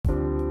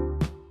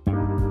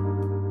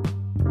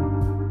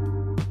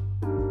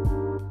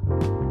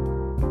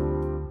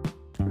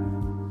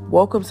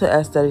Welcome to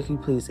Aesthetically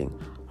Pleasing,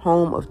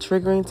 home of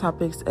triggering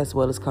topics as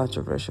well as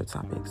controversial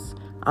topics.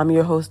 I'm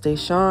your host,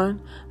 Deshawn.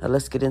 Now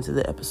let's get into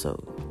the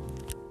episode.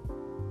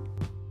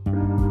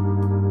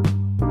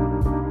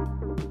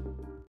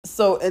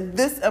 So in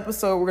this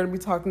episode, we're going to be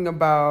talking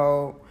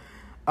about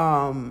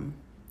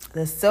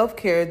the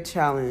self-care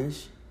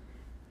challenge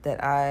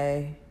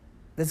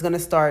that's going to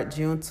start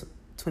June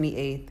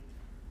 28th.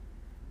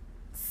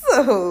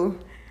 So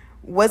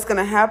what's going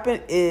to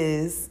happen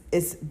is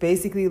it's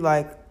basically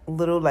like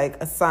little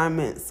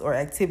assignments or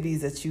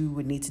activities that you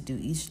would need to do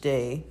each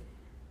day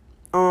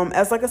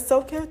as like a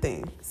self-care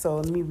thing. So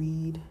let me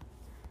read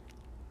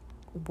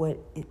what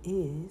it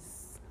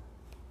is.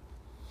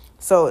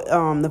 So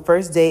the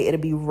first day,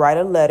 it'll be write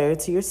a letter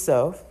to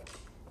yourself,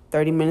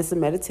 30 minutes of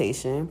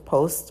meditation,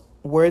 post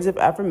words of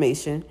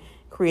affirmation,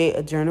 create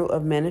a journal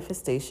of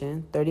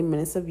manifestation, 30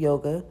 minutes of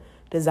yoga,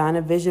 design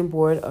a vision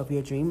board of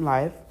your dream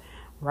life,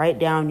 write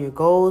down your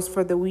goals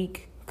for the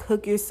week,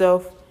 cook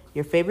yourself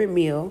your favorite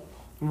meal,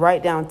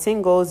 write down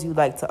 10 goals you'd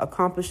like to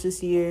accomplish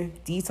this year,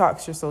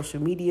 detox your social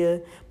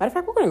media. Matter of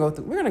fact, we're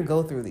gonna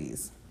go through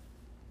these.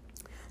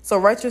 So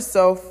write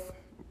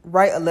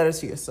a letter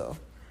to yourself.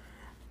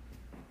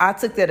 I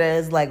took that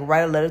as like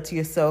write a letter to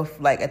yourself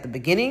like at the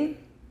beginning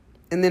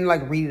and then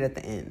like read it at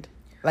the end.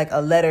 Like a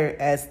letter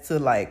as to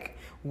like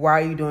why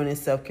are you doing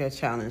this self-care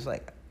challenge?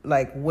 Like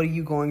what are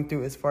you going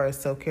through as far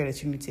as self-care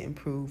that you need to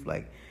improve?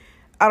 Like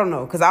I don't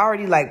know, because I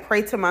already like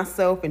pray to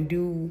myself and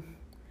do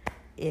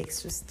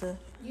extra stuff.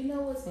 You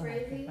know what's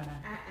crazy?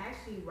 I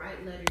actually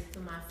write letters to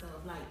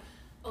myself. Like,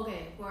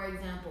 okay, for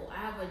example, I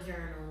have a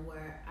journal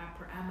where I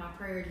have my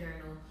prayer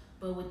journal,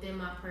 but within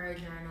my prayer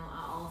journal,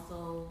 I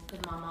also,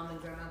 because my mom and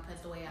grandma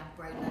passed away,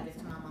 I write letters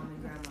to my mom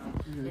and grandma,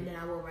 and then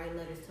I will write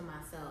letters to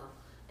myself.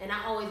 And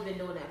I've always been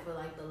doing that for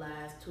like the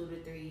last 2 to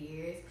 3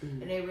 years,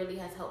 and it really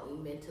has helped me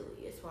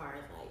mentally as far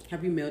as like.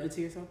 Have you mailed it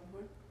to yourself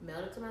before?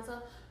 Mailed it to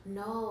myself?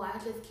 No, I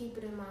just keep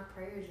it in my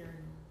prayer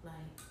journal. Like,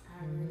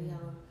 I really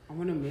have a. I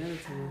want to mail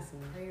it to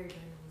myself. Prayer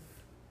journals.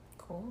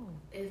 Cool.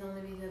 It's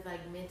only because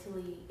like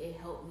mentally it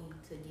helped me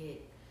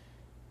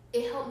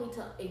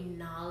to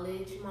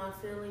acknowledge my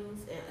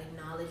feelings and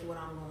acknowledge what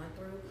I'm going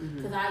through.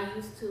 Because I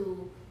used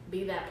to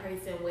be that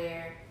person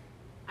where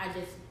I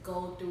just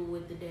go through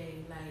with the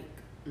day,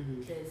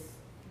 like just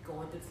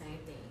going through the same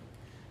thing.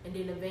 And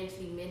then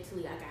eventually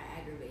mentally I got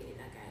aggravated.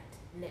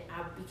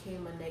 I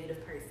became a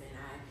negative person.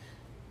 I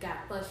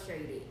got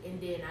frustrated,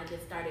 and then I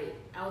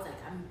was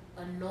like, I'm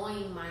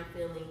annoying my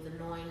feelings,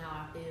 annoying how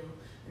I feel,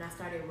 and I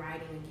started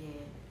writing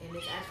again, and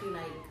it's actually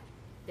like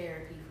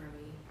therapy for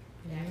me.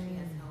 It actually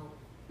has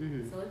helped.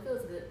 So it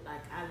feels good.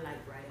 Like I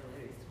like writing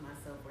letters to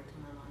myself or to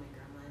my mom and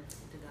grandma and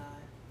to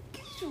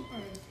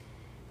God.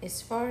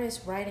 As far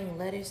as writing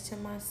letters to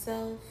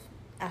myself,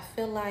 I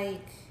feel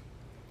like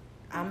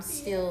I'm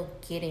still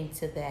getting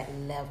to that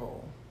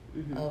level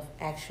of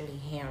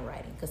actually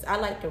handwriting, because I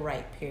like to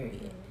write,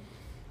 period.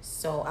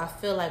 So I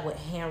feel like with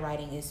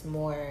handwriting is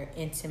more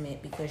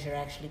intimate because you're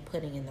actually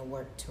putting in the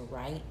work to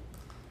write.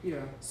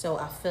 Yeah. So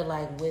I feel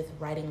like with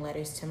writing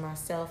letters to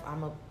myself, I'm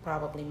going to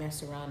probably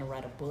mess around and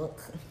write a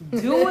book.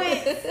 Do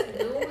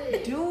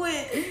it. Do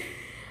it.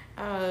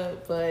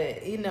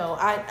 But, you know,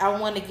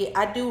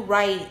 I do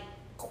write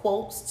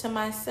quotes to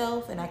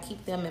myself, and I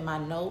keep them in my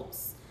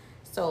notes.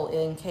 So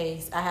in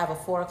case I have a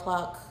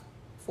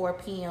 4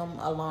 p.m.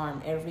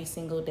 alarm every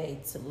single day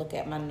to look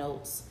at my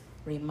notes,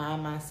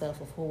 remind myself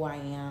of who I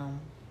am.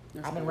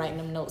 I've been writing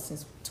them notes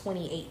since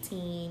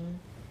 2018,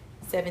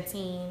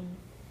 17.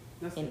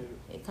 And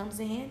it comes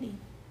in handy.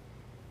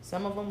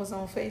 Some of them was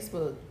on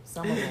Facebook.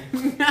 Some of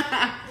them.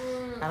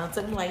 I don't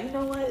took them like, you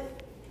know what?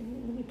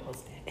 Let me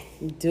post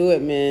that. Do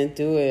it, man.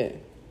 Do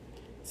it.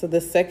 So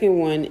the second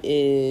one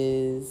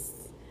is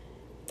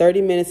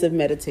 30 minutes of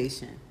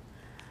meditation.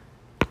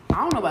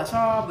 I don't know about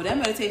y'all, but that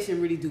meditation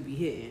really do be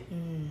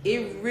hitting.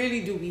 It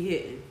really do be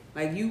hitting.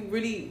 Like you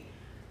really,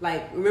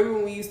 like remember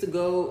when we used to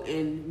go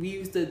and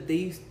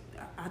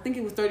I think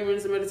it was 30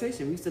 minutes of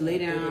meditation. We used to lay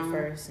down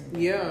first.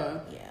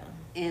 Yeah.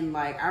 And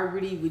like I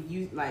really would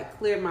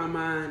clear my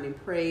mind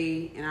and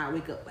pray, and I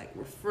wake up like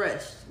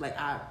refreshed. Like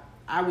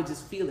I would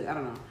just feel it. I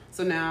don't know.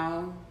 So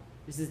now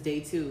this is day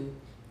 2.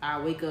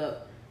 I wake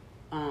up,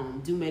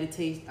 do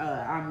meditation.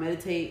 I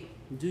meditate,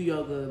 do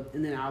yoga,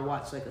 and then I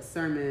watch like a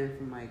sermon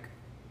from like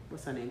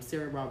what's her name,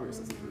 Sarah Roberts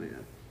or something like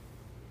that,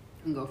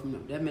 and go from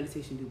there. That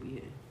meditation do be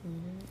hitting.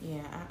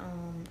 Yeah,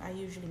 I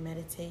usually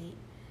meditate.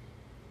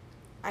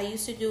 I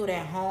used to do it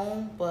at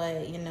home,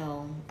 but, you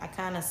know, I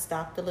kind of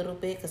stopped a little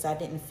bit because I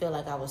didn't feel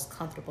like I was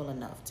comfortable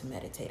enough to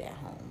meditate at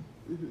home.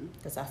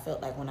 Because I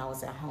felt like when I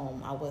was at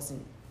home,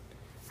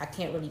 I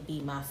can't really be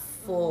my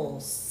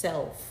full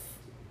self.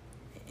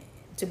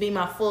 To be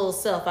my full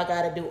self, I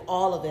got to do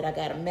all of it. I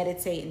got to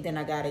meditate, and then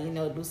I got to,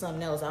 do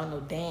something else. I don't know,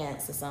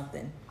 dance or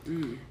something.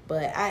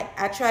 But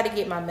I try to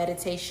get my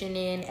meditation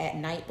in at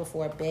night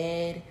before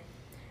bed.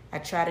 I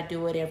try to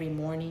do it every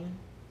morning.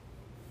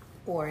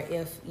 Or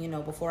if,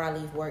 before I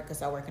leave work,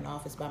 because I work in the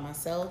office by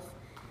myself,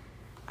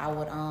 I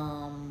would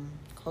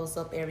close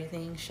up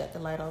everything, shut the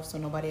light off so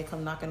nobody would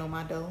come knocking on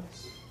my door.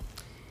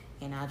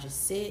 and I'll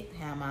just sit,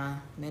 have my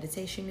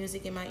meditation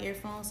music in my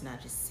earphones, and I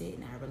just sit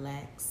and I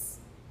relax.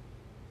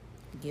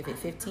 Give it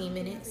 15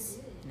 minutes.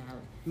 And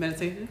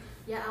meditation?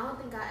 Yeah, I don't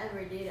think I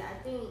ever did it.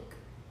 I think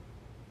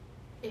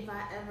if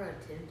I ever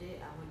attempted,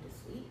 I went to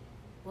sleep.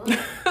 What?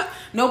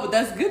 No, but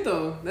that's good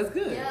though. That's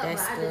good. Yeah,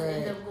 that's but I good.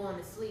 just end up going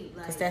to sleep.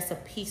 Because that's a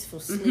peaceful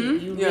sleep.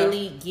 Mm-hmm. You Yeah.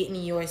 really getting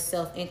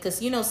yourself in. Because,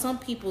 some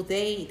people,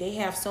 they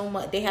have so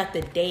much, they have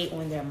the day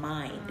on their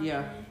mind.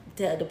 Yeah.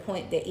 To the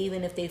point that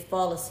even if they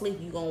fall asleep,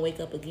 you're going to wake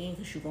up again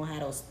because you're going to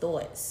have those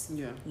thoughts.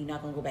 Yeah. You're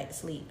not going to go back to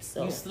sleep.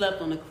 So You slept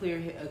on a clear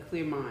mind. a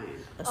clear mind.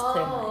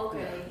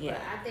 Okay. Yeah.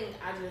 But I think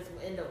I just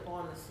end up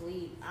falling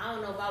asleep. I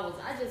don't know if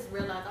I just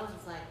realized I was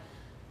just like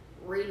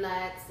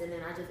relaxed, and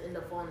then I just end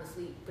up falling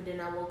asleep. But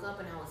then I woke up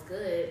and I was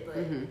good. But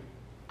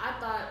I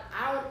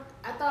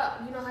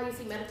thought, you know how you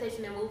see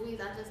meditation in movies?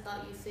 I just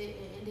thought you sit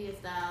in Indian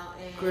style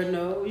and Girl,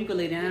 no, you could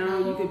lay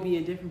down. You could be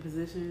in different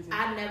positions.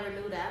 I never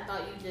knew that. I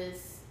thought you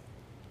just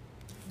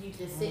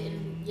sit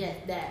in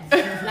that.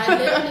 Like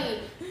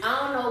literally, I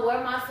don't know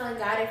where my son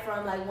got it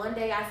from. Like one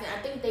day I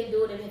think they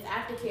do it in his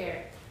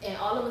aftercare, and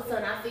all of a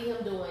sudden I see him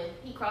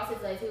he crossed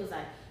his legs. He was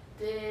like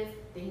this,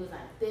 then he was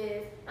like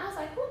this. And I was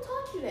like, who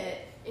taught you that?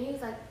 And he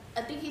was like,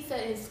 I think he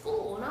said in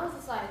school. And I was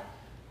just like,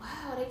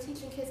 wow, they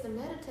teaching kids to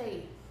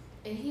meditate.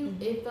 And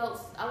it felt,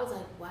 I was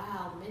like,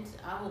 wow,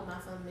 I hope my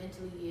son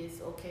mentally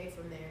is okay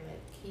from there.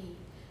 Like he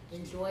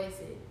enjoys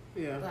it.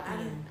 Yeah. But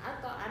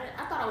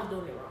I thought I was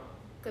doing it wrong.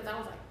 Because I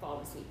was like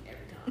falling asleep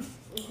every time.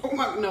 Oh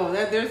my, no,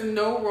 there's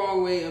no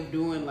wrong way of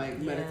doing like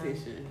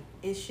meditation.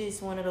 It's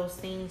just one of those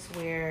things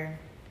where,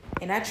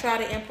 and I try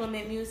to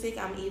implement music.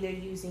 I'm either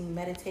using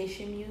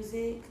meditation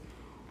music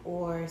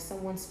or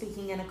someone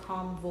speaking in a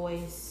calm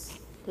voice,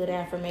 good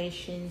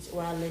affirmations,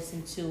 or I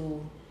listen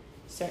to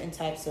certain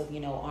types of,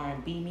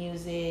 R&B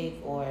music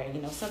or,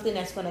 something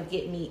that's going to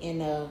get me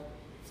in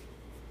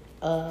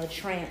a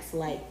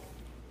trance-like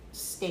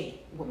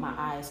state with my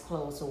eyes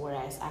closed, so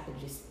whereas I could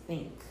just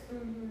think,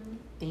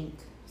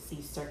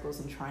 see circles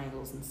and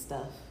triangles and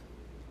stuff,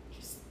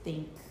 just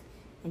think,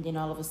 and then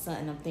all of a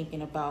sudden I'm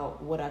thinking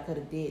about what I could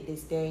have did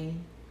this day,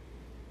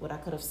 what I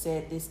could have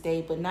said this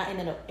day, but not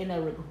in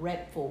a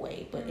regretful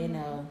way, but in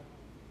a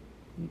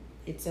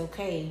it's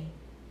okay,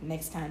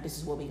 next time this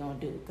is what we're gonna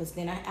do, because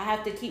then I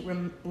have to keep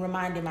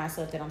reminding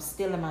myself that I'm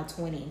still in my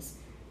 20s.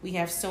 We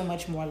have so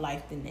much more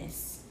life than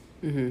this.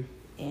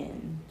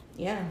 And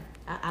yeah,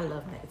 I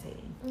love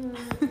meditating.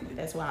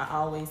 That's why I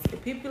always,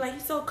 people be like, you're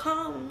so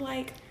calm. I'm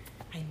like,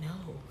 I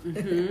know.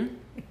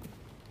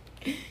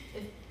 It's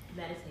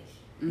meditation.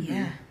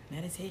 Yeah,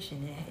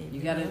 meditation.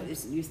 You gotta,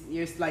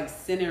 you're like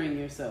centering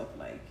yourself,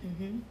 like.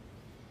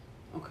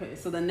 Okay,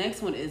 so the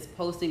next one is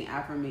posting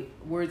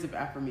words of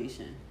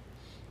affirmation.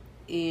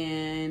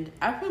 And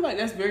I feel like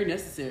that's very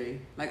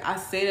necessary. Like, I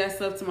say that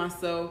stuff to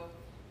myself.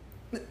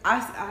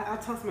 I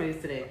told somebody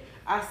this today.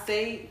 I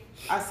say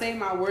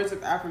my words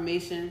of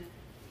affirmation,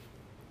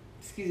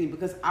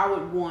 because I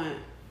would want,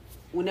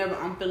 whenever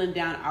I'm feeling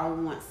down, I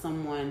would want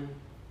someone,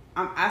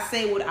 I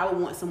say what I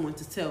would want someone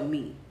to tell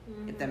me,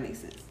 if that makes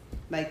sense.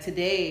 Like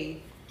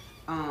today,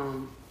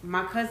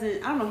 my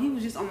cousin, I don't know, he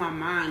was just on my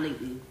mind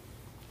lately.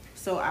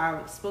 So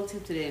I spoke to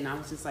him today and I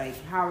was just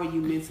like, how are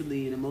you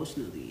mentally and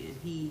emotionally? And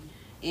he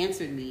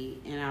answered me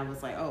and I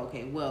was like, oh,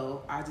 okay,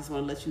 well, I just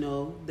want to let you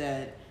know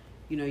that,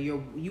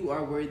 you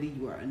are worthy,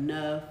 you are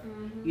enough,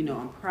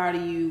 I'm proud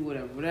of you,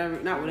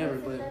 whatever, not whatever,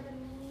 but,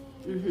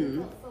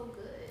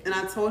 And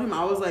I told him,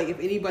 I was like, if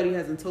anybody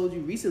hasn't told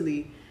you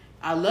recently,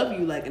 I love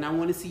you, like, and I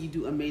want to see you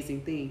do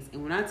amazing things.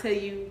 And when I tell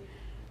you,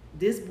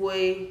 this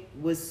boy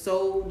was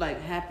so,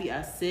 like, happy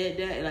I said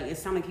that, like, it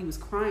sounded like he was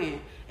crying.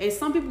 And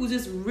some people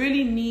just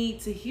really need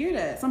to hear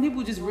that. Some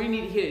people just really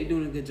need to hear that you're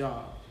doing a good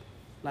job.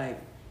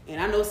 Like,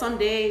 and I know some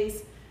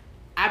days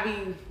I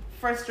be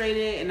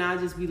frustrated and I'll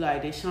just be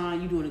like,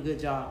 Deshaun, you doing a good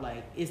job.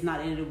 Like, it's not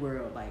the end of the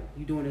world. Like,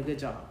 you doing a good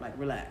job. Like,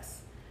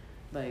 relax.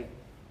 Like,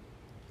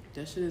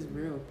 that shit is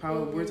real.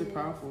 Words are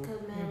powerful.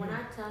 Because, man, when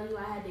I tell you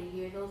I had to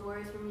hear those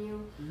words from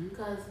you,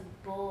 because,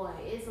 boy,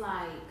 it's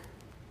like,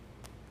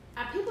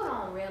 people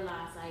don't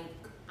realize, like,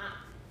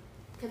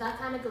 because I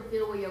kind of could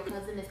feel where your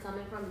cousin is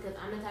coming from, because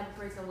I'm the type of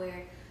person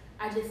where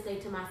I just stay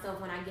to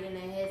myself when I get in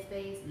that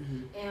headspace.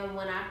 And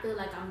when I feel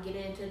like I'm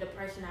getting into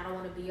depression, I don't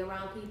want to be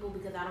around people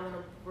because I don't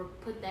want to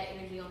put that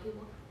energy on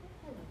people.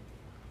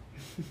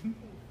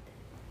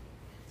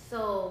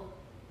 So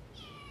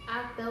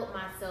I felt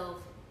myself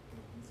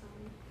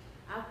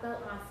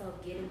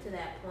getting to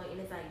that point, and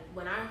it's like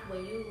when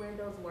you read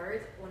those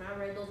words, when I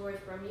read those words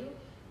from you,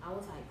 I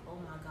was like, oh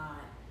my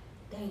God,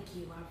 thank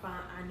you.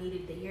 I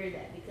needed to hear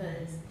that,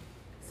 because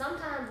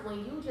sometimes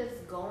when you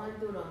just going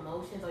through the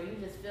emotions, or you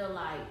just feel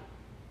like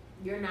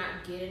you're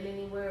not getting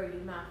anywhere, or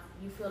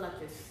you feel like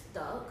you're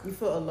stuck. You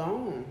feel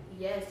alone.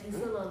 Yes, you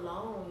feel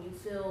alone. You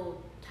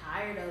feel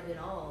tired of it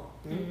all.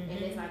 And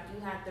it's like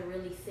you have to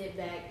really sit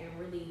back and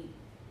really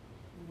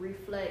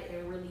reflect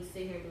and really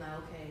sit here and be like,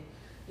 okay,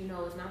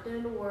 it's not the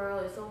end of the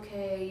world. It's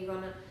okay.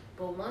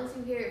 But once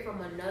you hear it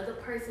from another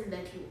person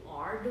that you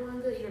are doing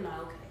good, you're like,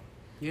 okay.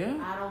 Yeah.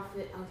 I don't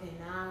feel okay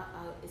now.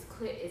 It's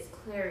clear. It's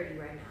clarity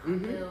right now. I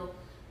feel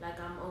like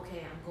I'm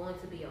okay. I'm going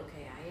to be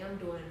okay. I am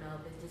doing enough.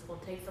 It's just gonna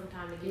take some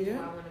time to get to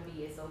where I want to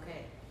be. It's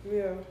okay.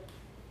 Yeah.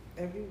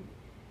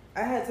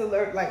 I had to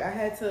learn. Like I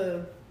had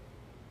to.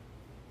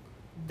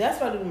 That's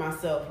what I do to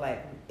myself.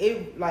 Like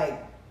it.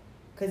 Like,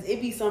 cause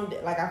it be some.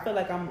 Like I feel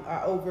like I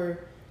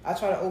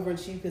try to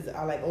overachieve because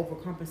I like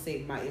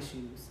overcompensate my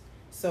issues.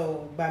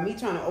 So by me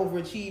trying to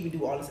overachieve and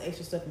do all this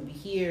extra stuff and be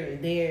here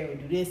and there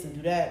and do this and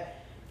do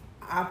that,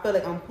 I feel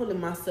like I'm pulling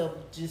myself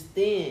just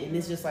thin. And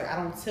it's just like I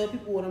don't tell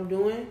people what I'm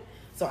doing.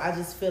 So I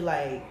just feel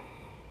like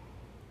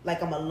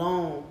I'm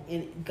alone.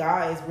 And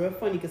God is real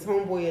funny because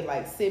homeboy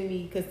like send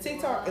me, because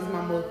TikTok is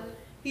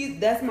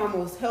that's my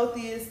most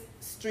healthiest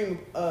stream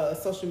of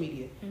social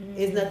media.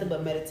 It's nothing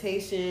but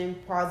meditation,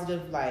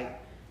 positive like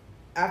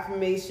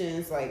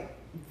affirmations, like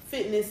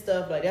fitness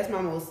stuff. Like that's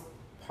my most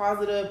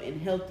positive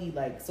and healthy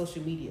like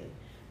social media.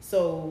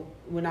 So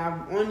when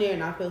I'm on there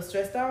and I feel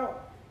stressed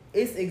out,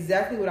 it's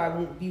exactly what I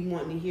won't be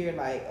wanting to hear.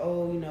 Like,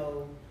 oh,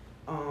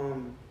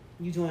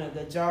 you doing a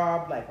good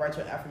job. Like, write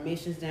your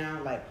affirmations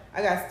down. Like,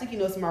 I got sticky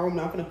notes in my room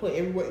that I'm gonna put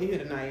everywhere in here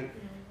tonight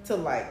to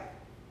like,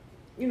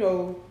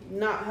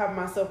 not have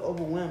myself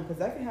overwhelmed, because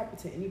that can happen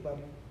to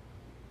anybody.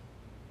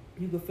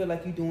 You could feel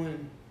like you're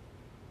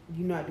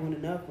not doing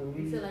enough.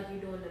 You feel like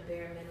you're doing the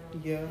bare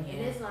minimum. Yeah.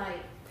 And it's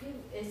like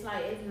it's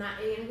not.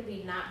 It could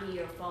be not be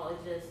your fault.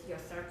 It's just your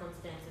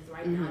circumstances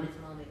right now in this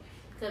moment.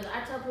 Because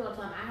I tell people all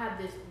the time, I have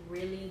this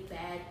really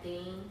bad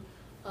thing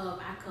of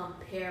I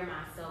compare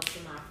myself to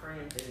my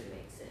friends, if it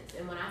makes sense.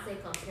 And when I say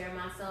compare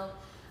myself,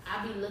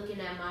 I be looking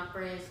at my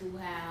friends who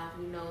have,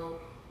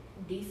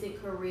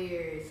 decent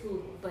careers,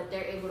 but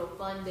they're able to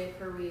fund their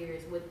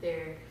careers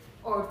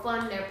or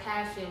fund their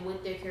passion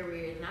with their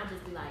careers. And I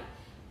just be like,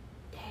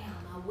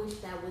 damn, I wish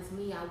that was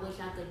me. I wish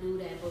I could do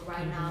that. But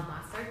right now,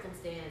 my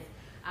circumstance,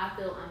 I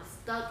feel I'm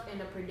stuck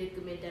in a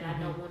predicament that I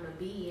don't want to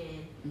be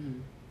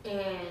in.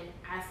 And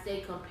I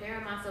stay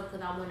comparing myself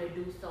because I want to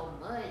do so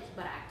much,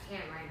 but I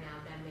can't right now,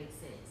 if that makes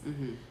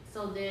sense.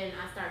 So then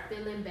I start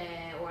feeling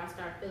bad, or I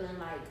start feeling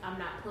like I'm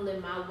not pulling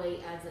my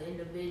weight as an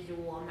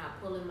individual. I'm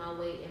not pulling my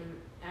weight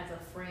as a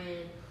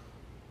friend.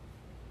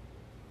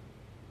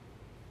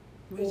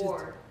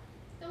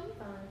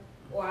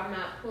 Or I'm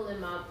not pulling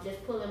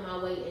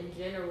my weight in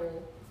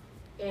general.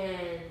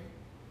 And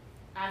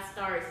I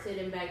start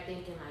sitting back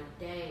thinking like,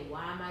 dang,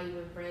 why am I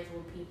even friends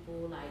with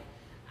people? Like,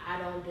 I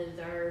don't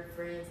deserve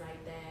friends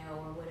like that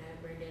or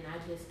whatever. And then I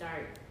just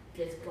start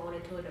going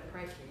into a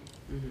depression.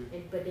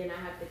 But then I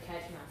have to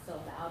catch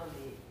myself out of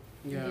it.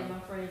 Yeah. And then my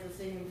friends will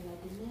sit here and be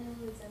like,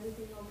 no, is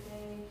everything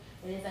okay?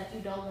 And it's like you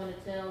don't want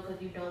to tell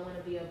because you don't want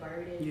to be a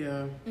burden.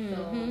 Yeah.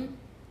 So,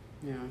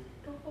 yeah.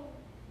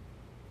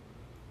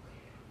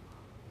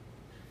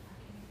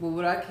 Well,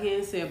 what I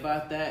can say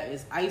about that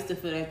is I used to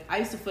feel that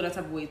type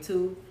of way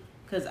too,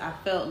 because I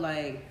felt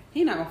like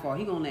he not gonna fall.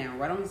 He gonna land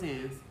right on his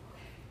hands.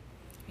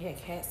 Yeah,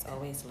 cats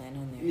always land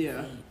on their feet.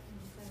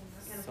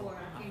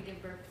 I can't give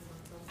birth to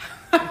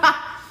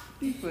myself.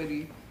 He's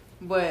funny.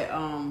 But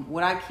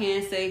what I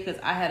can say, because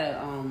I had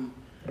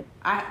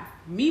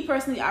me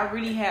personally, I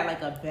really had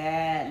like a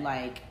bad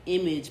like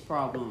image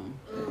problem.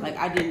 Like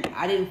I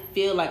didn't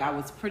feel like I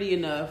was pretty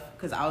enough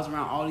because I was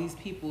around all these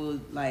people,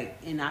 like,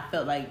 and I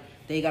felt like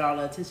they got all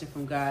the attention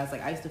from guys.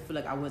 Like I used to feel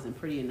like I wasn't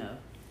pretty enough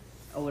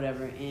or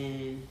whatever.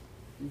 And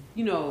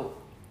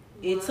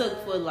it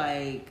took for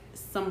like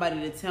somebody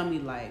to tell me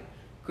like,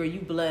 girl,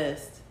 you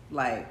blessed.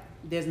 Like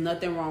there's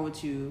nothing wrong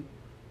with you.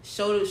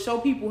 Show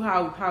people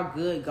how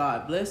good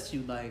God blessed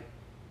you. Like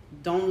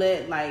don't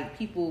let like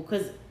people,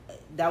 because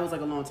that was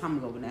like a long time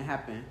ago when that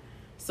happened.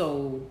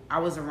 So I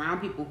was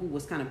around people who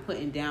was kind of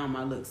putting down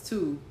my looks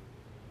too.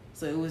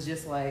 So it was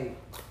just like,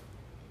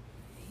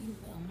 you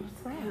love my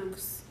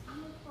Crocs.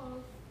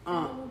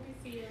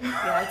 Yeah,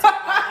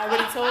 I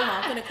already told him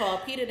I'm gonna call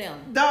Peter them.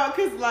 Dog,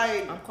 cause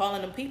like I'm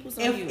calling them peoples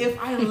on you. If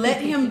I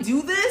let him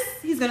do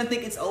this, he's gonna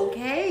think it's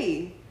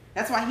okay.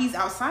 That's why he's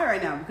outside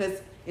right now,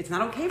 because it's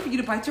not okay for you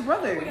to bite your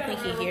brother. I think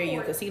he hear you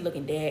because he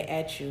looking dead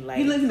at you like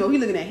he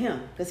looking at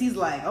him because he's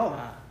like, oh,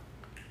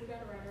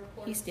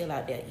 he's still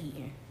out there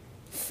eating.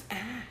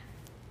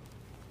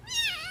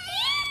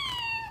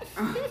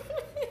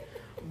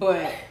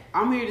 But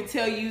I'm here to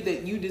tell you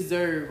that you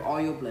deserve all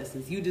your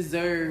blessings. You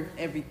deserve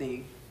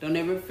everything. Don't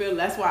ever feel.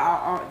 That's why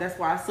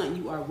I son,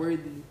 you are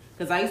worthy.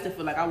 Because I used to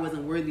feel like I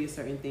wasn't worthy of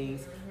certain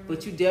things,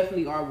 but you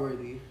definitely are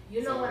worthy.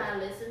 You know what I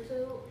listened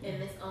to?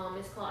 And it's called,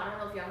 I don't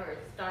know if y'all heard,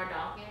 Star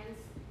Dawkins.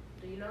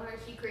 Do you know her?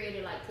 She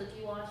created like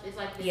Cookie Wash. It's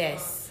like this.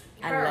 Yes,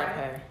 I love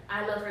her.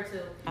 I love her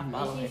too. And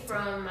she's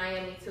from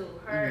Miami too.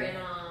 Her and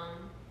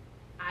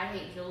I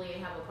Hate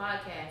Julian have a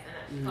podcast,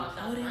 and she calls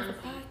Shots of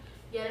Honesty.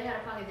 Yeah, they had a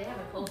podcast. They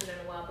haven't posted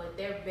in a while, but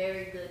they're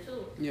very good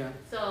too. Yeah.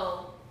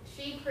 So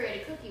she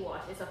created Cookie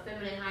Wash. It's a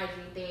feminine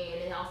hygiene thing,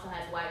 and it also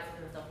has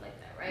waxes and stuff like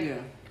that, right?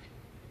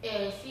 Yeah.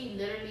 And she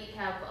literally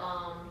have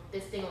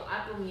this thing on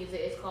Apple Music.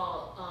 It's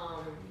called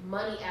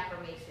Money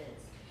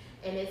Affirmations,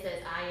 and it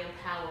says, "I am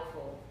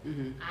powerful.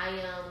 I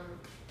am."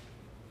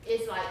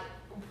 It's like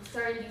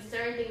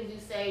certain things you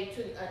say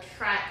to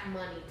attract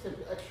money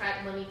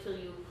to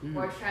you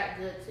or attract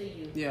good to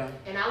you. Yeah.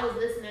 And I was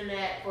listening to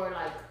that for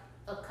like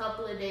a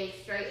couple of days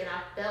straight, and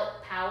I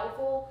felt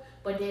powerful.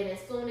 But then as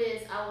soon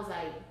as I was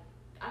like,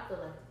 I feel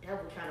like the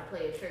devil trying to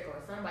play a trick or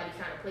somebody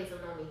trying to play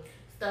something on me.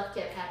 Stuff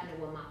kept happening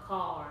with my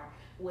car,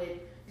 with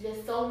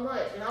just so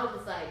much, and I was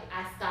just like,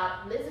 I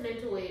stopped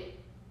listening to it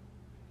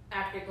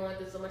after going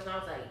through so much, and I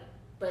was like,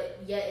 but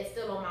yet it's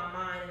still on my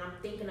mind, and I'm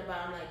thinking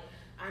about, I'm like,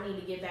 I need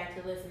to get back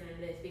to listening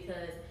to this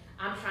because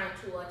I'm trying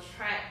to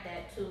attract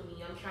that to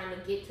me. I'm trying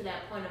to get to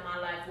that point in my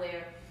life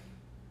where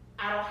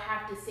I don't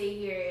have to sit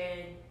here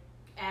and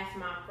ask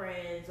my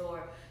friends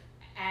or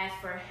ask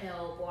for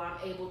help, or I'm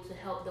able to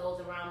help those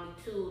around me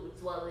too,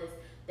 as well as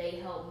they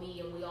help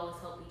me, and we always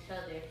help each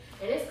other.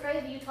 And it's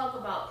crazy you talk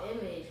about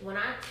image. When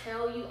I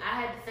tell you,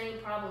 I had the same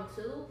problem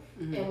too,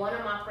 and one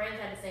of my friends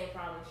had the same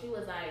problem. She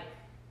was like,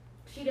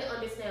 she didn't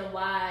understand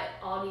why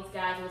all these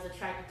guys was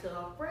attracted to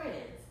her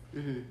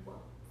friends.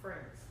 Well,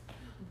 friends.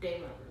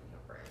 They weren't really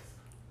her friends.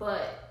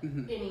 But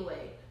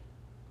anyway,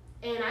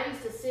 and I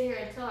used to sit here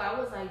and tell her, I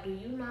was like, do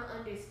you not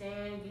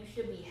understand you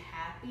should be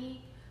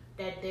happy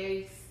that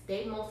they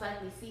most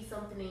likely see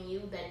something in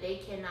you that they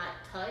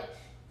cannot touch,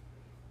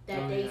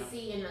 that they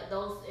see in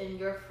those in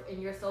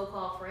your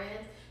so-called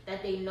friends,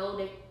 that they know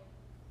that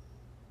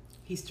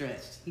he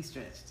stretched.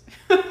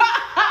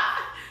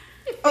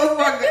 Oh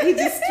my God, he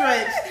just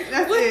stretched.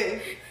 That's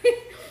it.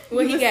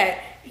 Well,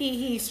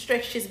 he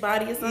stretched his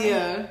body or something.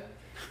 Yeah.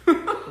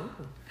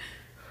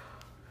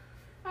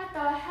 I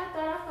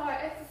thought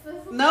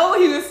exorcism. No,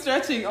 he was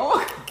stretching. Oh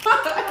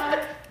my God.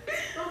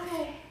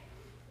 Okay.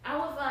 I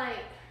was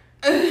like,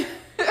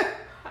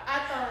 I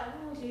thought,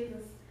 oh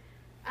Jesus.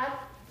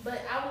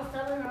 But I was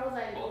telling her, I was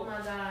like, oh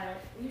my God,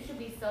 you should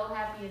be so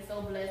happy and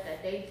so blessed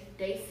that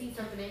they see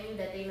something in you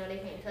that they know they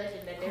can't touch,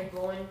 and that they're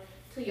going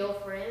to your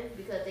friends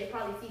because they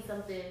probably see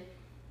something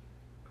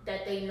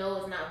that they know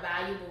is not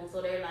valuable.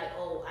 So they're like,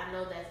 oh, I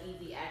know that's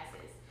easy access.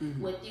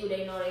 With you,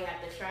 they know they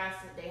have to try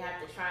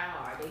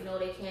hard. They know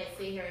they can't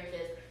sit here and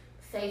just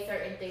say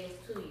certain things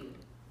to you.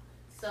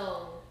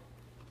 So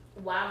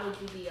why would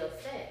you be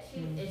upset?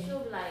 And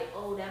she'll be like,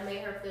 oh, that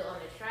made her feel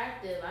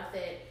unattractive. I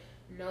said,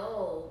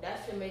 no,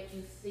 that should make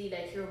you see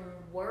that you're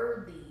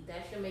worthy.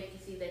 That should make you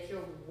see that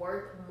you're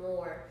worth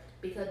more,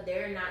 because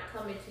they're not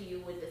coming to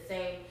you with the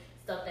same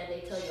stuff that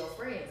they tell your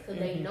friends, because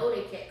they know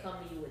they can't come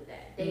to you with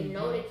that. They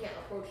know they can't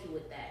approach you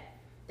with that.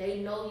 They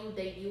know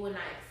you will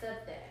not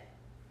accept that.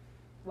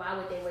 Why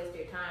would they waste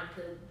their time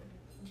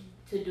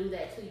to do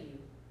that to you?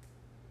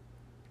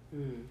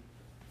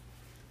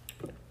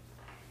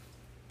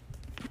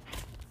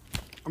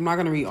 I'm not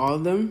gonna read all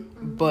of them,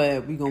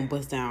 but we're gonna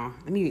bust down.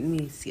 Let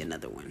me see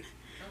another one.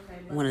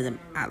 Okay, One of them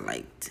I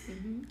liked.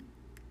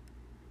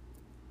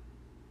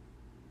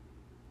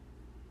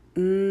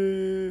 Design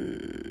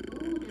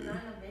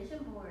a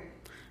vision board.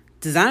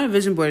 Design a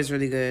vision board is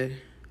really good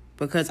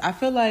because I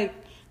feel like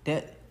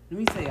that. Let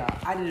me tell y'all,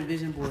 I did a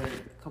vision board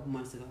a couple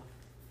months ago,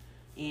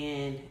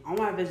 and on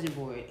my vision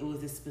board, it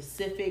was a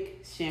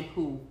specific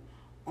shampoo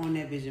on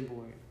that vision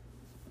board.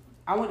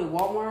 I went to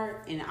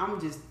Walmart and I'm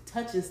just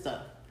touching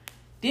stuff.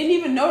 Didn't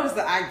even notice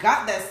that I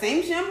got that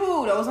same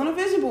shampoo that was on the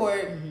vision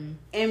board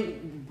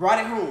and brought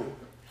it home.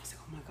 I was like,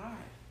 oh my God.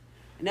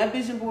 And that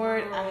vision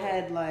board, I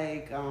had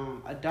like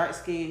a dark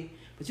skin,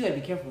 but you gotta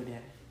be careful with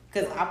that.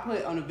 Because I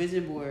put on the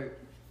vision board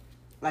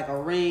like a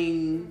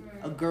ring,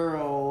 a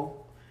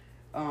girl,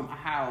 a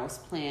house,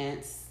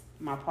 plants,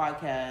 my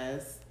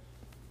podcast.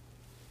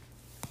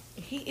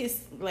 He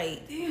is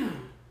like,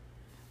 damn.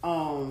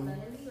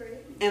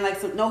 And like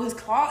his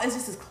claw, it's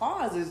just his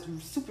claws is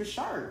super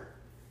sharp.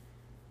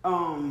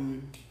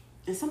 And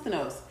something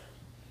else.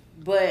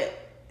 But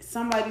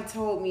somebody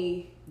told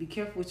me, be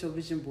careful with your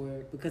vision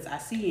board because I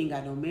see he ain't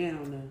got no man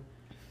on there.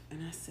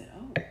 And I said,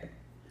 oh.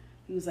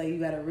 He was like, you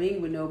got a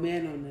ring with no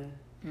man on there.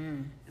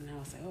 And I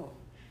was like, oh.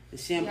 The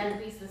shampoo. You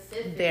gotta be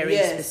specific. Very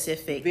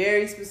specific.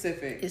 Very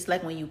specific. It's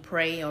like when you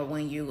pray or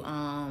when you're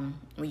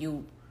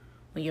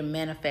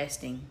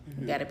manifesting.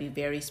 You gotta be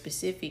very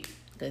specific.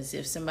 Because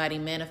if somebody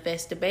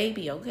manifests a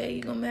baby, okay,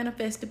 you're gonna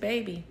manifest a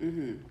baby.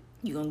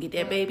 You gonna get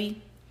that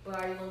baby. Or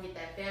are you going to get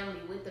that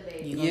family with the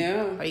baby?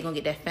 Are you going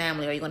to get that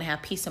family? Or are you going to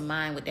have peace of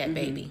mind with that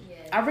baby?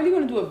 Yes. I really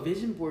want to do a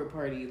vision board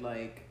party.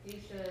 Like, you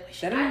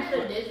should. I did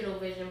a digital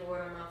vision board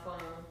on my phone.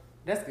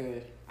 That's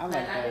good. I like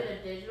that. I did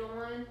a digital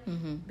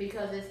one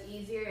because it's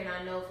easier, and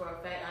I know for a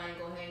fact I ain't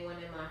going to hang one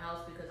in my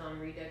house because I'm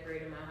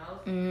redecorating my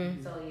house.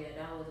 So, yeah,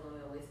 that was going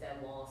to waste that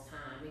wall's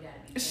time. It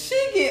got to be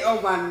She get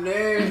on my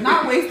nerves.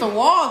 Not waste the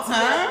wall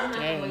time.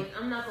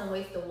 I'm not going to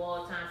waste the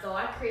wall time. So,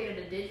 I created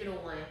a digital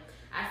one.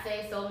 I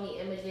saved so many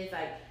images.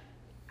 Like,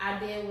 I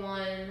did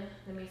one.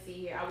 Let me see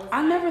here.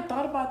 I never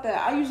thought about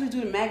that. I usually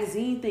do the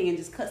magazine thing and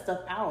just cut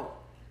stuff out.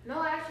 No,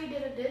 I actually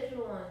did a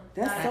digital one.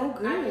 That's so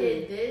good. I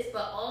did this,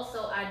 but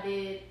also I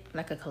did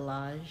like a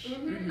collage.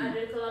 I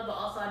did a collage, but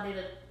also I did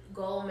a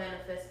goal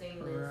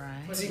manifesting list.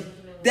 Right.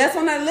 That's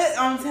on that list.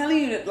 I'm telling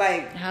you, that,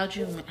 like, how'd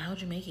you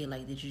make it?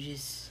 Like, did you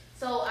just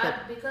So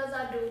because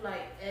I do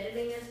like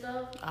editing and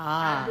stuff,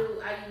 I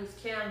use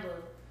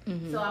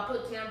Canva. So I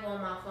put Canva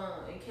on my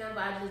phone, and Canva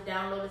I just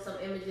downloaded some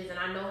images, and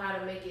I know how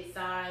to make it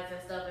size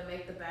and stuff, and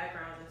make the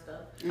backgrounds and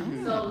stuff.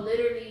 So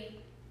literally,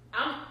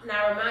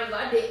 now remind you,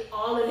 I did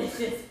all of this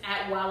just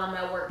while I'm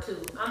at work too.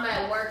 I'm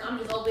at work. I'm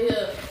just over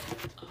here.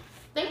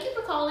 Thank you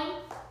for calling.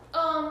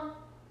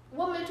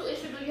 What mental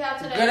issue do you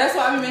have today? Girl, that's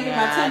why I be making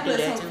my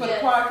templates for the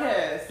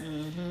podcast.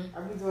 I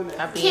be doing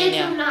that. Kid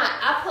you not,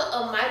 I put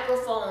a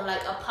microphone,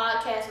 like a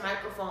podcast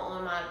microphone,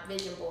 on my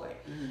vision board,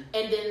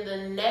 and then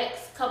the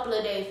next couple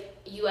of days,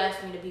 you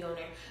asked me to be on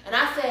there, and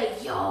I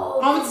said, "Yo,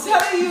 I'm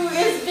telling you,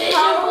 it's vision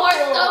powerful. board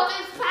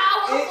stuff is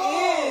powerful."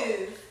 It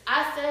is.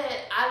 I said,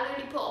 I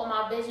literally put on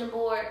my vision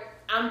board.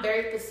 I'm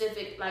very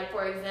specific. Like,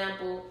 for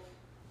example,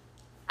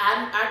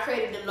 I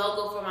created the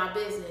logo for my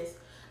business.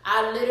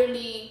 I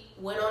literally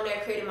went on there,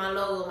 created my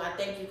logo, my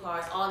thank you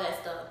cards, all that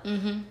stuff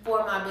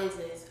for my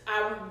business.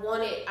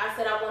 I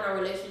said I want a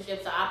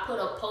relationship, so I put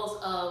a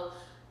post of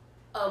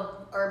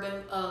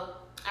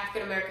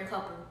African American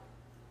couple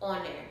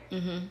on there,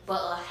 but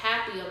a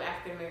happy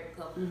African American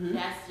couple.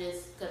 That's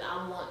just because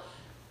I want.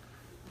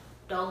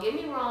 Don't get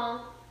me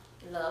wrong,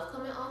 love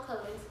come in all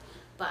colors,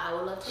 but I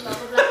would love to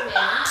love a black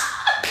man.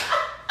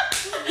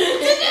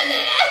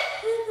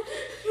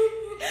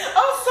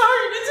 I'm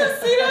sorry, did you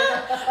see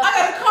that? I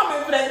got a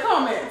comment for that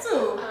comment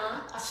too.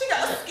 She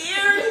got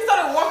scared. He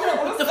started walking up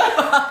on the side.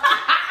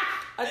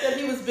 I thought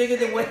he was bigger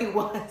than what he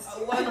was.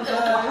 Oh my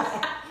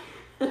gosh.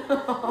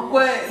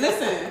 But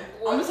listen,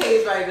 I'm gonna tell you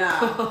this right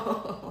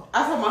now.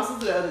 I told my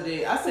sister the other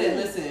day, I said,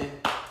 listen,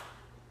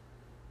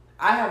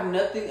 I have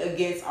nothing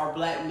against our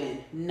black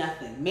men.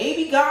 Nothing.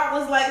 Maybe God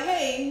was like,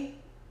 hey,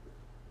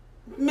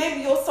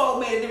 maybe your soul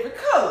made a different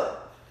color.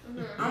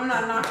 I'm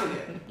not knocking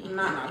it. I'm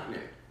not knocking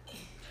it.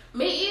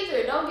 Me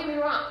either. Don't get me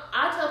wrong.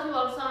 I tell people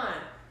all the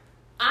time,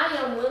 I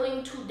am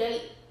willing to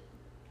date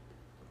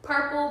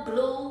purple,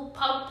 blue,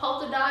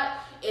 polka dot.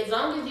 As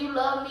long as you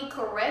love me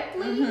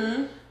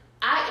correctly,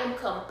 I am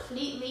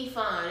completely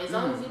fine. As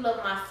long as you love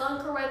my son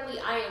correctly,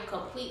 I am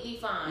completely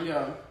fine.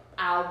 Yeah.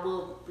 I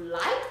would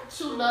like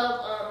to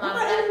love my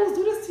black animals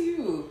do this to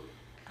you.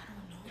 I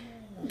don't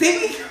know.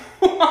 They be,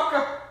 oh my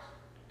God.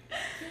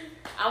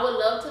 I would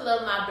love to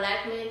love my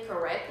black men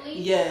correctly.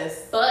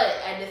 Yes. But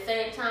at the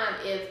same time,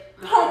 if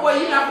boy,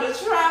 you're not gonna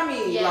try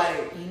me. Yes.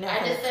 Like,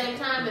 at the same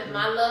time, if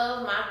my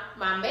love,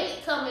 my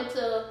mate come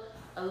into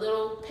a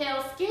little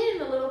pale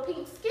skin, a little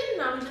pink skin,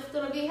 I'm just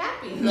gonna be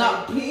happy.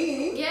 Not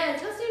pink. Yeah,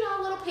 just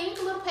a little pink,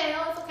 a little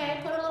pale. It's okay.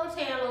 Put a little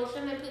tan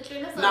lotion and put you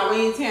in the sun. No,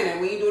 we ain't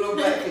tanning. We ain't doing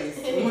no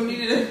blackface. We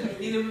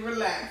need to be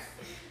relaxed.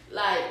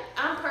 Like,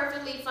 I'm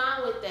perfectly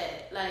fine with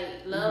that.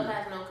 Like, love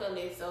has no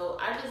color. So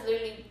I just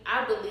literally,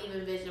 I believe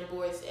in vision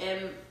boards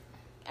and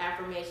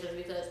affirmations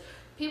because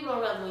people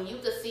don't realize when you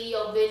can see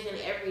your vision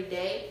every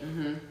day,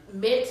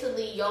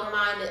 mentally your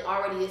mind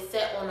already is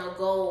set on a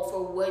goal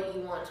for what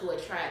you want to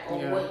attract or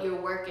what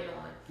you're working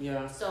on.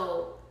 Yeah.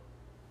 So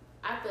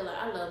I feel like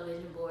I love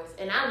vision boards.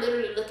 And I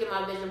literally look at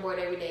my vision board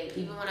every day,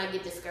 even when I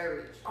get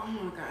discouraged. Oh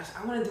my gosh,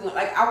 I want to do it.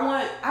 Like, I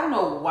don't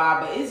know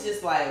why, but it's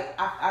just like,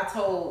 I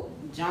told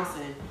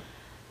Johnson,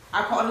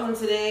 I called him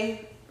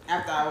today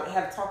after I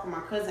had a talk with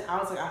my cousin. I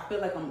was like, I feel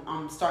like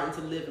I'm starting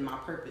to live in my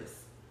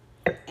purpose.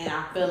 And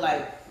I feel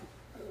like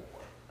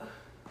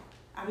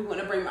I be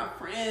wanting to bring my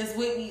friends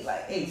with me.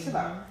 Like, hey, chill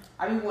out.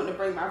 I be wanting to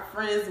bring my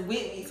friends with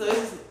me. So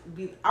it's just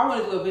I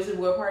want to do a vision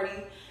board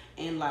party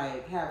and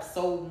like have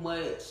so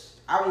much.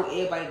 I want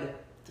everybody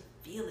to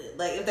feel it.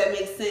 Like, if that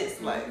makes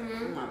sense. Like,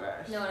 oh my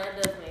gosh. No, that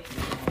does make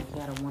sense. You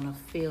gotta want to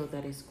feel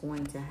that it's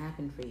going to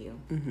happen for you.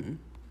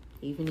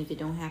 Even if it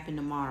don't happen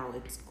tomorrow,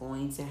 it's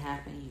going to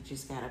happen. You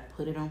just gotta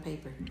put it on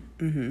paper.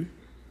 Let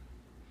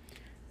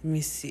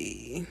me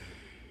see.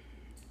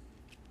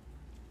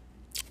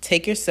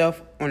 Take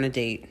yourself on a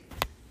date.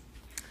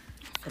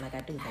 I feel like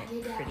I do that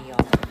pretty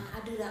often.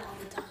 I do that all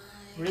the time.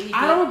 Really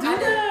I don't do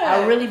that.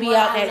 I really be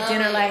out I at love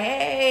dinner it. like,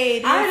 hey,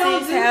 this I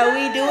don't is do how that.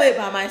 we do it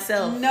by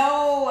myself.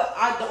 No,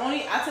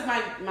 I took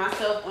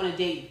myself on a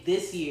date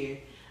this year.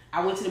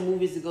 I went to the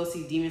movies to go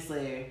see Demon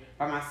Slayer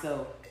by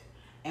myself.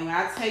 And when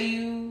I tell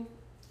you,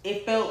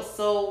 it felt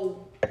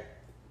so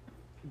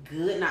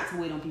good not to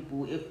wait on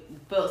people. It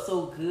felt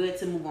so good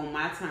to move on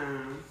my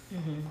time.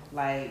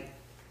 Like,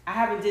 I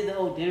haven't did the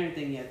whole dinner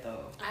thing yet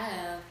though. I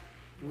have.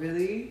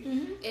 Really?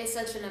 It's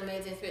such an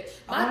amazing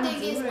experience. I My wanna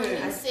thing do is when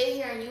it. you sit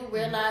here and you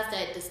realize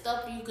that the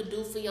stuff you could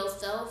do for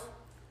yourself,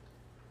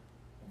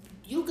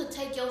 you could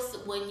take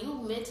when you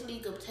mentally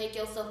could take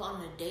yourself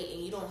on a date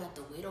and you don't have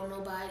to wait on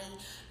nobody.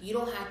 You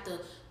don't have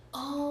to,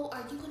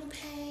 are you gonna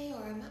pay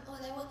or am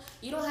I?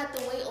 You don't have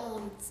to wait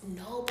on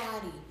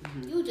nobody.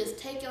 You just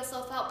take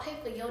yourself out, pay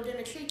for your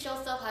dinner, treat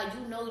yourself how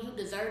you know you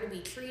deserve to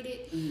be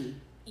treated.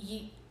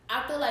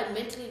 I feel like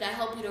mentally that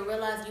help you to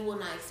realize you will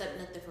not accept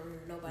nothing from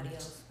nobody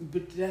else.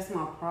 But that's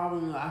my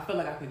problem. I feel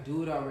like I could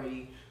do it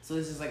already. So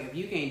it's just like, if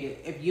you can't do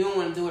it, if you don't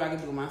want to do it, I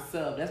can do it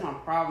myself. That's my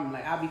problem.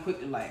 Like, I'll be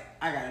quick to like,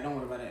 I got it. Don't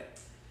worry about it.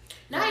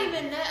 Not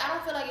even that. I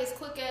don't feel like it's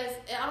quick as.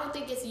 I don't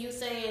think it's you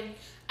saying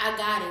I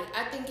got it.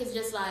 I think it's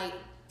just like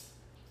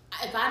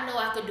if I know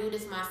I could do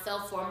this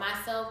myself for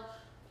myself,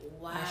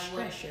 why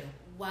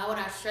would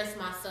I stress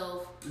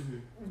myself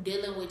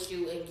dealing with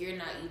you if you're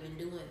not even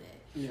doing that?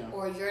 Yeah.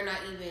 Or you're not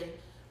even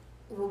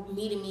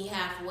meeting me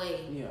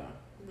halfway. Yeah.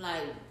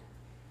 Like,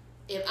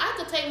 if I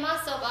could take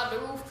myself out the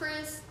roof,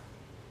 Chris,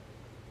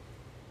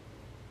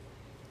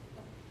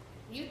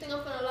 you think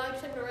I'm gonna like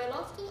take the Red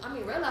Lobster? I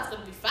mean, Red Lobster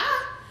be fine.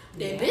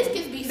 Their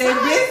biscuits be fine.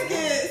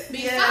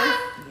 Be fine.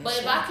 But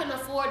if I can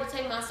afford to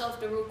take myself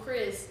to roof,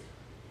 Chris,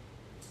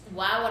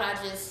 why would I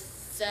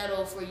just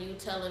settle for you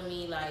telling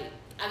me, like,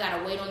 I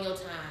gotta wait on your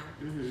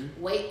time?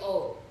 Wait,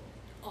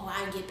 I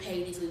didn't get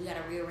paid this week. We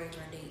gotta rearrange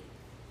our date.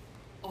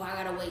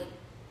 I gotta wait.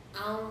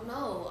 I don't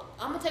know.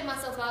 I'm gonna take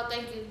myself out.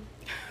 Thank you.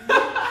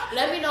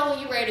 Let me know when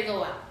you're ready to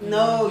go out.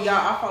 No, y'all,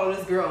 I follow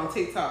this girl on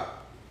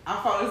TikTok.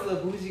 I follow this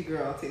little bougie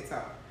girl on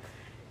TikTok.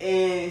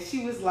 And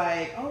she was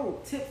like,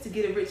 tips to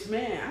get a rich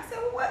man. I said,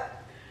 well,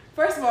 what?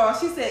 First of all,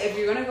 she said, if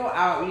you're going to go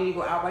out, you need to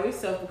go out by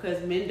yourself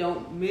because men,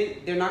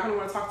 they're not going to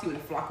want to talk to you in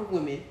a flock of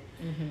women.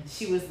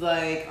 She was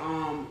like,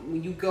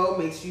 when you go,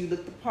 make sure you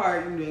look the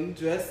part, you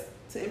dress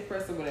to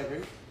impress or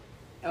whatever.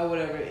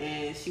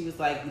 And she was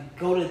like,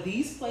 go to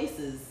these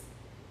places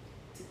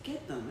to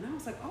get them. And I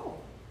was like, I'm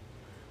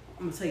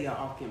going to tell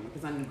y'all off camera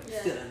because I need to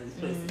steal in these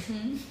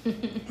places.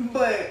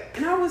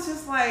 And I was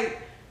just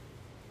like,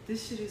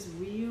 this shit is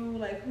real.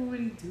 Like, who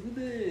really do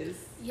this?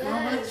 Yes.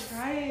 I want to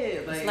try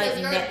it. It's like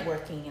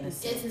networking in a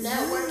sense. It's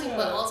networking,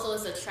 but also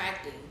it's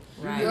attracting.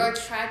 Right. You're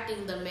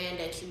attracting the man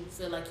that you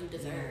feel like you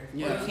deserve.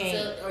 Yeah.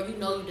 Or you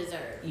know you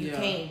deserve. You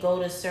can't go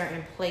to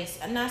certain place.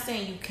 I'm not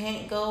saying you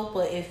can't go,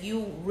 but if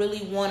you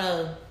really want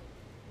to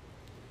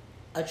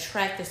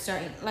attract a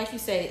certain, like you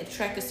say,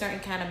 attract a certain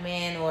kind of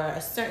man or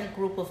a certain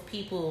group of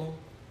people,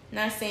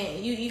 not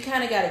saying, you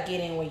kind of got to get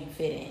in where you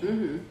fit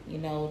in.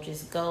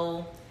 Just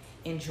go.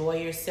 Enjoy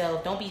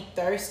yourself. Don't be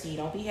thirsty.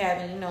 Don't be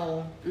having,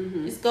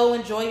 just go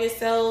enjoy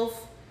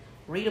yourself.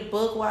 Read a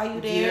book while you're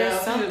there.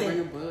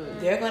 Something.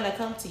 They're going to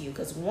come to you.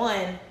 Because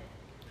one,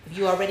 if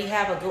you already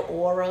have a good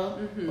aura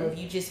or if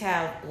you just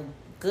have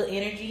good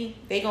energy,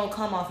 they're going to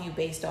come off you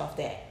based off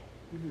that.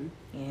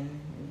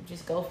 And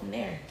just go from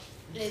there.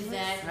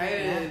 Exactly.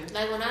 Right.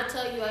 Like when I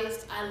tell you, I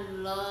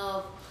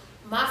love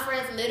my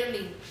friends.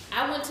 Literally,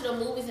 I went to the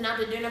movies and I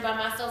did dinner by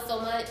myself so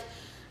much.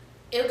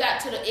 It got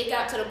to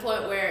the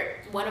point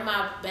where one of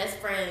my best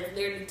friends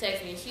literally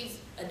texted me, and she's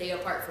a day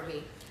apart from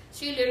me.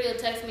 She literally will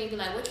text me and be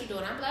like, "What you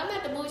doing?" I'm like, "I'm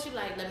at the movie." She's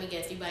like, "Let me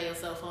guess, you by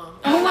yourself, huh?"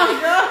 Oh my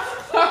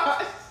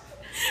god!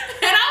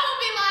 And I would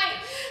be like,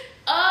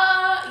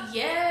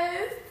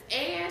 yes.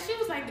 And she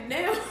was like,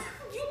 "Damn,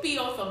 you be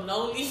on some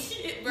lonely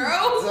shit, bro."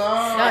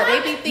 No,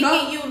 they be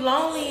thinking you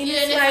lonely, and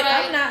it's like,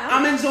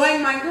 I'm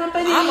enjoying my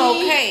company. I'm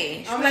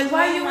okay. I'm like,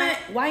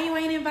 why you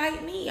ain't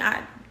invite me?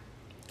 I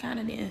kind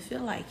of didn't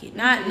feel like it.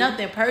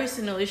 Nothing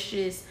personal. It's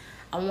just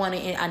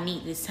I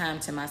need this time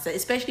to myself,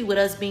 especially with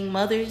us being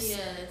mothers.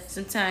 Yes.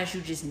 Sometimes you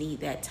just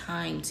need that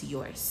time to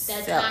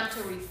yourself. That time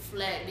to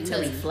reflect.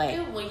 Because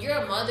when you're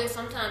a mother,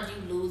 sometimes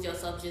you lose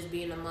yourself just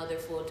being a mother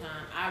full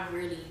time. I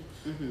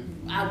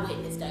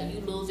witnessed that. You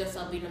lose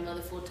yourself being a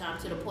mother full time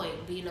to the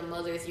point being a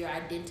mother is your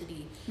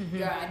identity.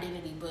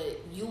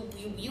 But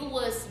you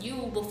was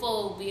you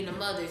before being a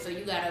mother, so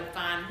you gotta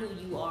find who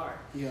you are.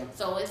 Yeah.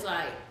 So it's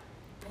like,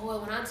 boy,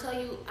 when I tell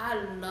you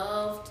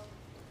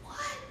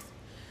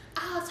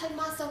I'll take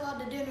myself out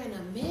to dinner in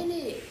a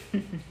minute.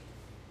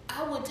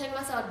 I would take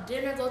myself out to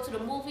dinner, go to the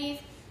movies.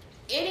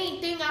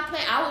 Anything I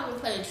plan, I would be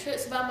planning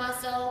trips by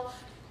myself.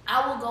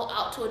 I would go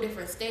out to a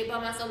different state by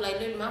myself. Like,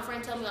 literally, my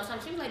friend told me all the time,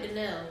 she was like,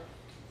 Danelle,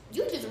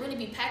 you just really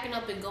be packing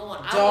up and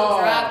going. I would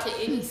drive to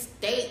any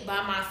state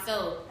by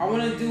myself. I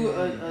want to do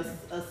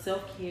a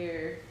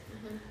self-care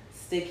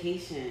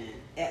staycation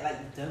at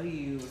like the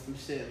W or some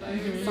shit.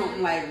 Like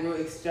something like real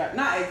extra.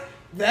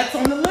 That's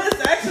on the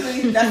list,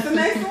 actually. That's the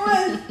next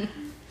one.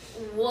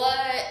 What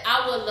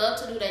I would love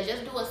to do that,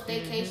 just do a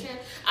staycation.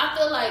 I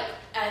feel like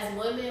as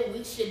women,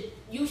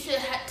 you should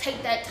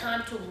take that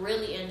time to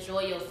really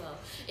enjoy yourself,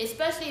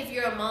 especially if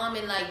you're a mom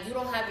and like you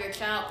don't have your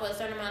child for a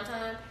certain amount of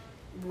time.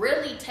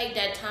 Really take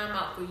that time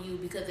out for you,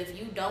 because if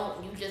you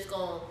don't, you just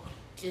gonna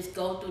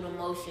go through the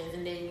motions,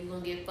 and then you're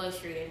gonna get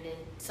frustrated. And then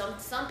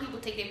some people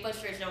take their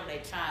frustration on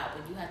their child,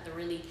 but you have to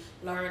really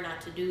learn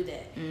not to do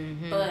that.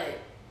 But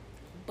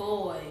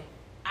boy,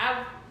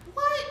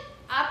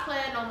 I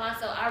planned on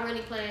myself. I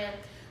really planned.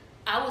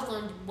 I was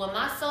going when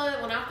I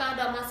found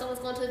out my son was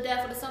going to the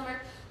dad for the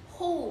summer.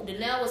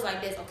 Danelle was like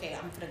this. Okay,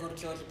 I'm gonna go to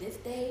Georgia this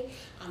day.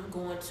 I'm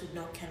going to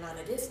North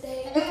Carolina this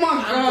day. Oh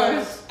my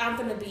gosh! I'm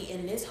gonna be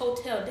in this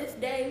hotel this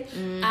day.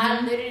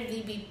 I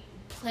literally be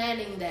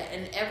planning that,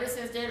 and ever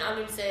since then, I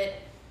literally said,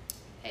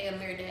 "Hey,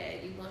 Amir,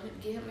 Dad, you want to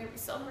get him every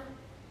summer?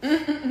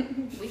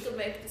 We could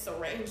make this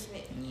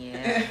arrangement."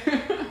 Yeah,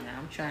 now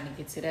I'm trying to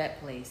get to that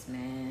place,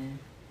 man.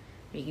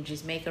 We can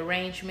just make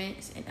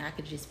arrangements, and I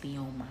could just be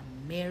on my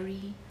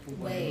merry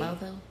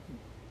mother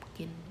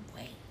fucking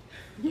way.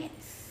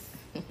 Yes.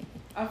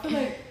 I feel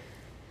like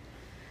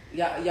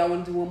y'all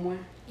want to do one more?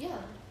 Yeah.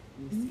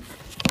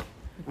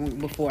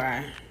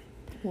 Before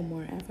one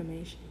more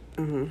affirmation.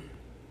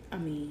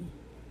 challenge.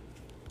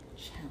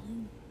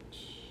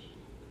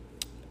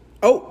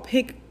 Oh,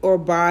 pick or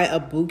buy a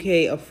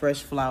bouquet of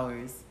fresh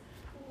flowers.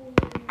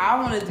 I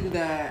want to do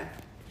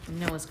that. You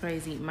know what's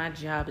crazy? My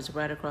job is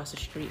right across the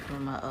street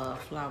from a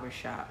flower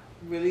shop.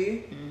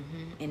 Really?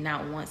 Mm-hmm. And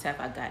not once have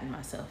I gotten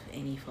myself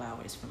any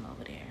flowers from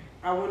over there.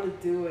 I want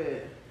to do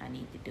it. I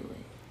need to do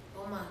it.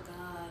 Oh my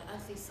God, I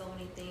see so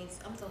many things.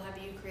 I'm so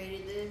happy you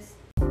created this.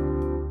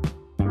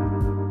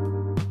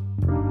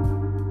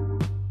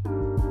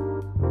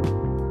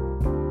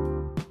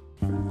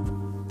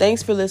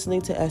 Thanks for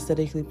listening to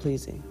Aesthetically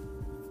Pleasing.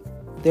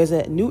 There's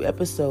a new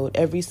episode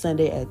every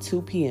Sunday at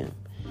 2 p.m.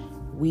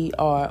 We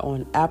are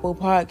on Apple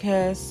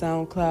Podcasts,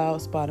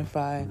 SoundCloud,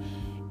 Spotify.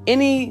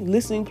 Any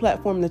listening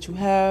platform that you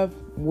have,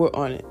 we're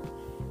on it.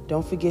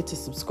 Don't forget to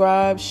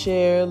subscribe,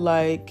 share,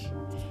 like,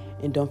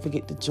 and don't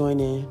forget to join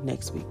in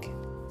next week.